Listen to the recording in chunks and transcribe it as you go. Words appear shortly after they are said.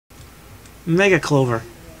Mega Clover.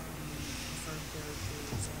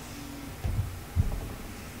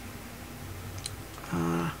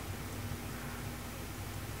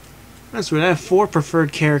 That's weird. I have 4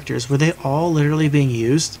 preferred characters. Were they all literally being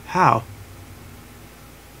used? How?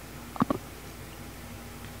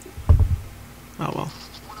 Oh well.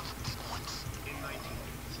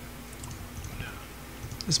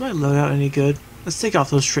 Is my loadout any good? Let's take off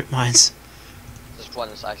those strip mines. This one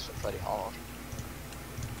is actually pretty hard.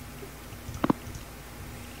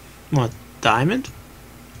 What? Diamond?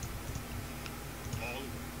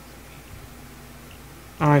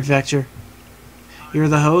 Alright, Vector. You're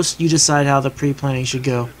the host. You decide how the pre-planning should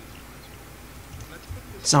go.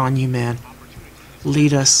 It's on you, man.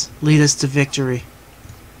 Lead us. Lead us to victory.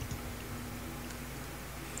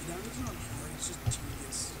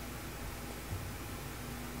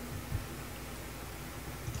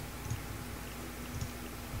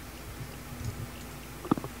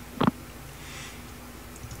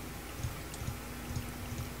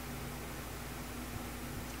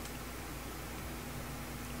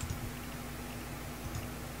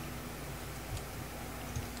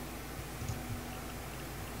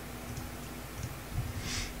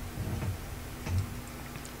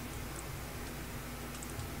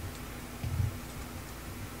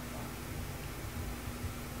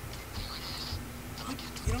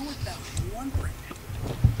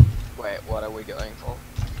 Wait, what are we going for?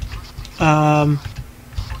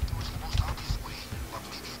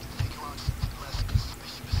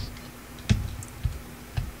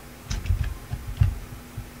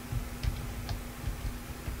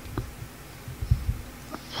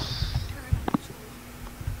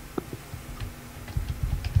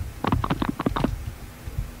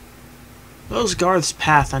 Those Garth's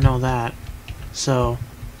path, I know that. So...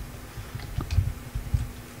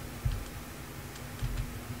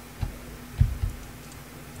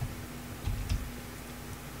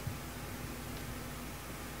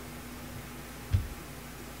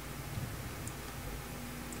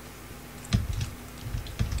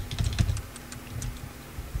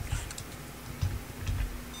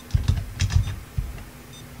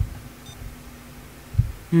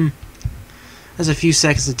 There's a few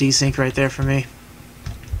seconds of desync right there for me.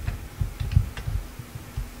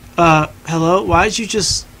 Hello? Why did you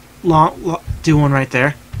just do one right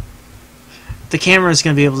there? The camera is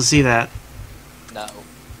going to be able to see that. No.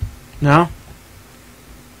 No?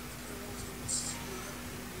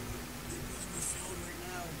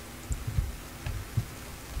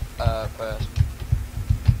 First.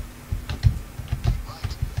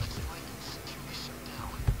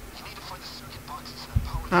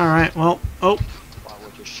 Alright, well, oh. Why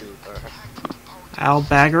would you shoot her? I'll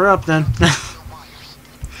bag her up then.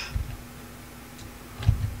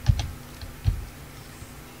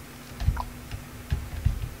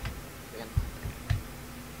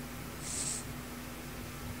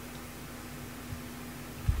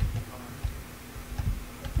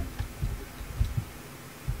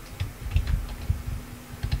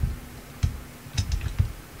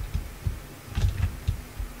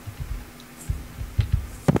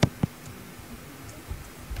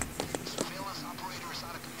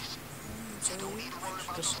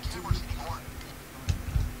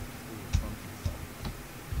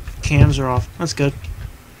 Cams are off. That's good.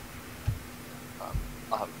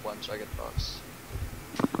 I have 1 second box.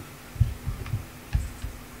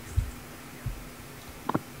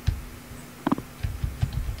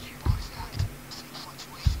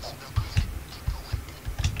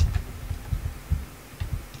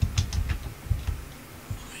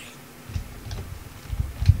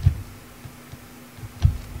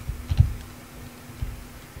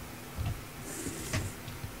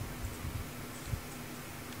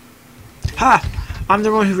 Ha! I'm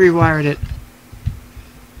the one who rewired it.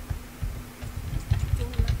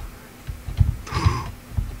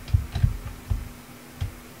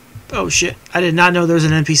 Oh shit. I did not know there was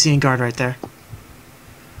an NPC in guard right there.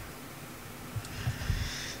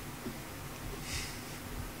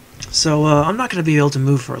 So, I'm not going to be able to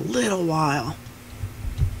move for a little while.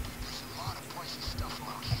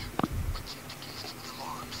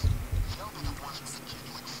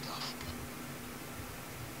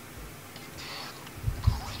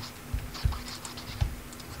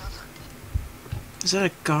 Is that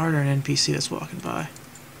a guard or an NPC that's walking by?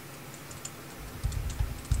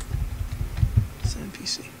 It's an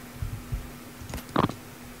NPC.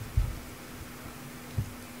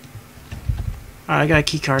 Alright, I got a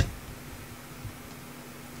key card.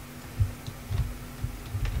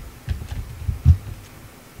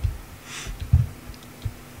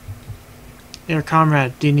 Here,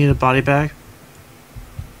 comrade, do you need a body bag?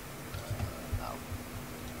 No.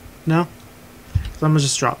 No? So I'm gonna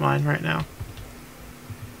just drop mine right now.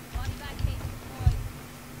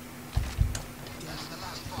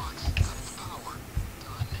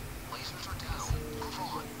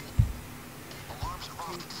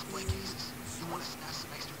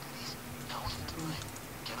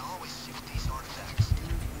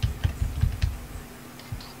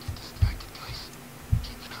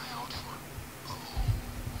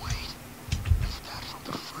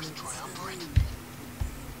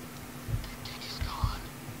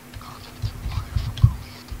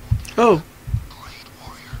 Oh.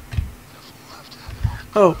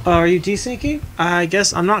 Oh, are you desyncing? I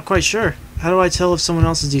guess I'm not quite sure. How do I tell if someone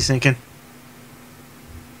else is desyncing?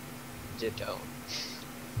 You don't.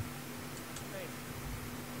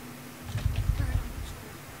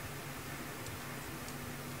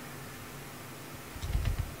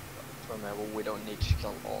 Remember, we don't need to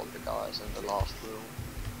kill all the guys in the last room.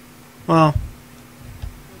 Well,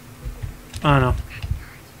 I don't know.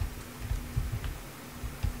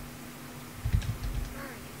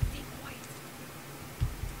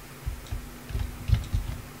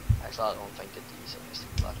 Actually, I don't think the desync is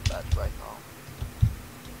that bad right now.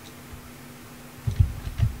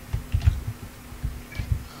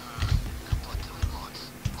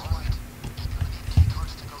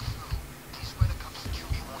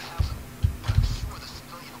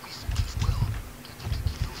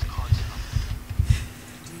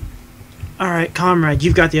 Alright, comrade,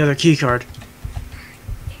 you've got the other keycard.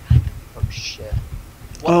 Oh shit.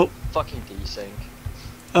 What Oh. fucking desync?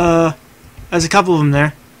 There's a couple of them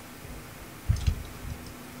there.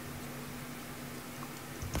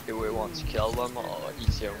 Do we want to kill them or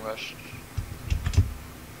easy and rush?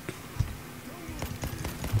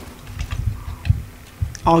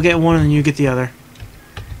 I'll get one and then you get the other.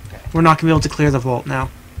 Okay. We're not gonna be able to clear the vault now.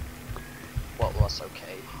 What was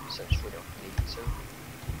okay, since we don't need to.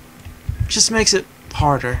 Just makes it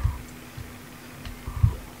harder.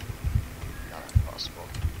 Not impossible.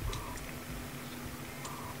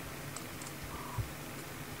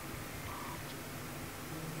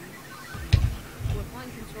 We're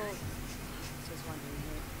flying control. Just wondering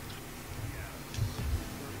here.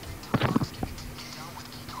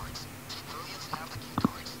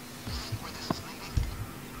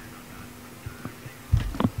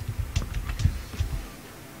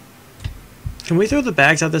 Can we throw the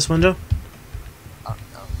bags out this window? No.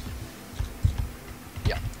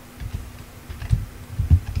 Yeah.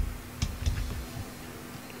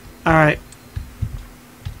 Alright.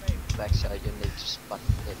 Backside, you need to spot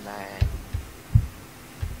the man.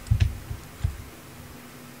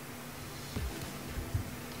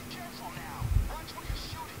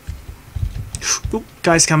 Oop,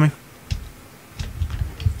 guy's coming.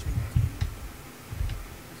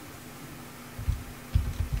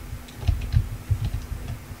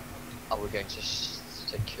 Are we going to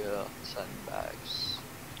secure sandbags?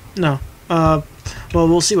 No. Well,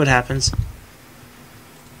 we'll see what happens.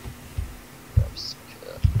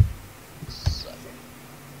 Secure. 7.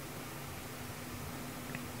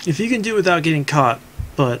 If you can do it without getting caught,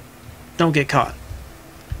 but don't get caught.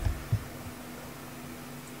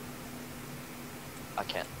 I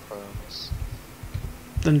can't promise.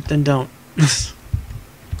 Then don't.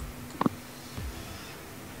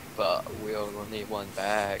 But we only need one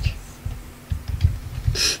bag.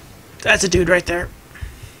 That's a dude right there.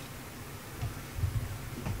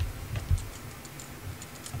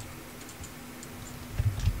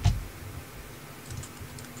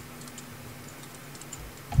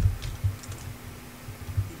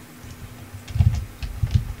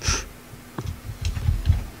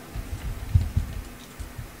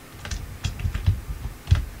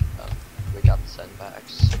 We got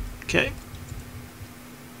sandbags. Okay.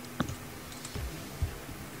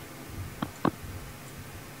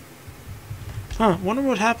 Huh, wonder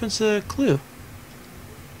what happens to Clue.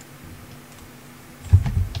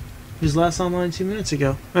 He was last online 2 minutes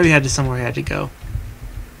ago. Maybe he had to somewhere he had to go.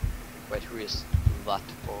 Wait, who is that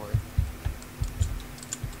boy?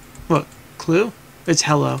 What, Clue? It's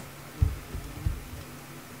hello.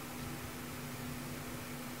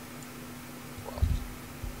 Well,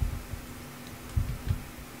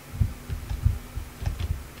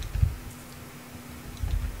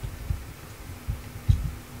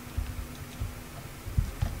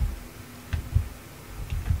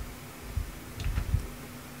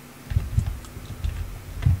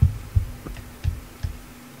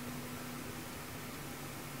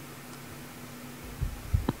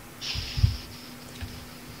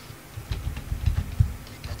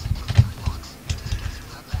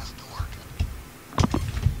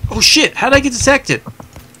 Oh shit, how'd I get detected?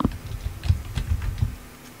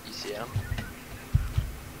 ECM?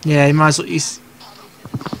 Yeah, you might as well...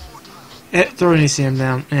 Throw an ECM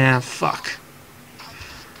down. Yeah, fuck.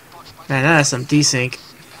 Man, that has some desync.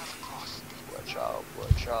 Watch out,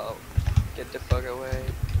 watch out. Get the fuck away.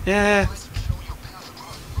 Yeah.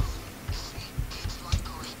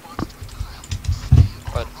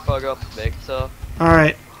 Right, fuck up, Victor.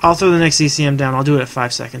 Alright, I'll throw the next ECM down. I'll do it at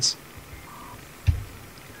 5 seconds.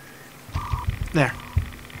 There.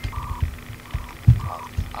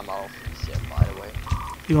 I'm off ECM, by the way.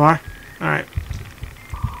 You are? Alright.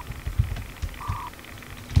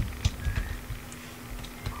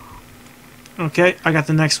 Okay, I got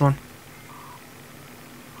the next one.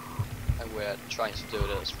 And we're trying to do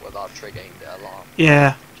this without triggering the alarm.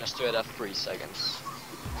 Yeah. Just do it at 3 seconds.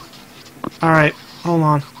 Alright, hold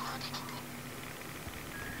on.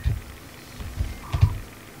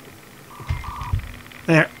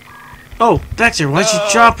 There. Oh, Vector, why'd you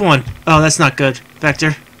drop one? Oh, that's not good.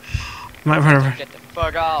 Vector. Might run over. Get the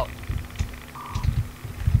fuck out.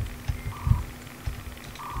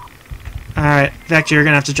 Alright, Vector, you're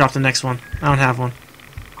gonna have to drop the next one. I don't have one.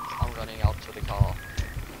 I'm running out to the car.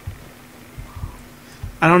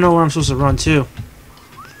 I don't know where I'm supposed to run to.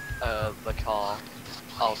 The car.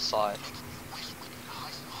 Outside.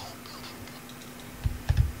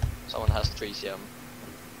 Someone has 3 CM.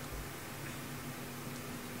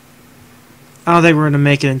 I don't think we're gonna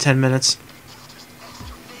make it in 10 minutes.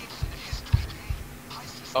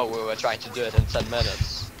 Oh, we were trying to do it in 10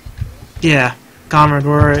 minutes. Yeah, Comrade,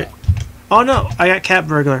 we're... Oh no, I got Cat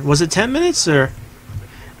Burglar. Was it 10 minutes or...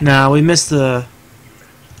 No, we missed the...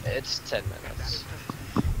 It's 10 minutes.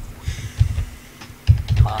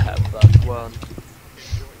 I have that one.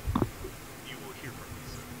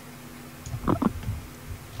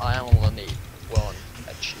 I only need one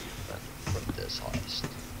achievement from this heist.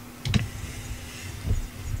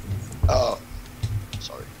 Oh,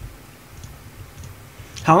 sorry.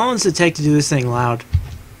 How long does it take to do this thing loud?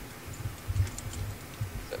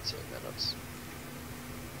 15 minutes.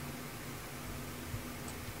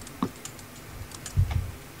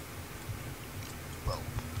 Well,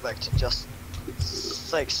 back to just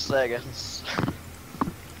 6 seconds.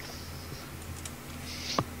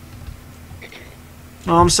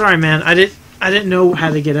 Oh, I'm sorry, man. I didn't know how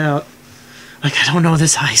to get out. Like, I don't know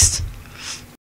this heist.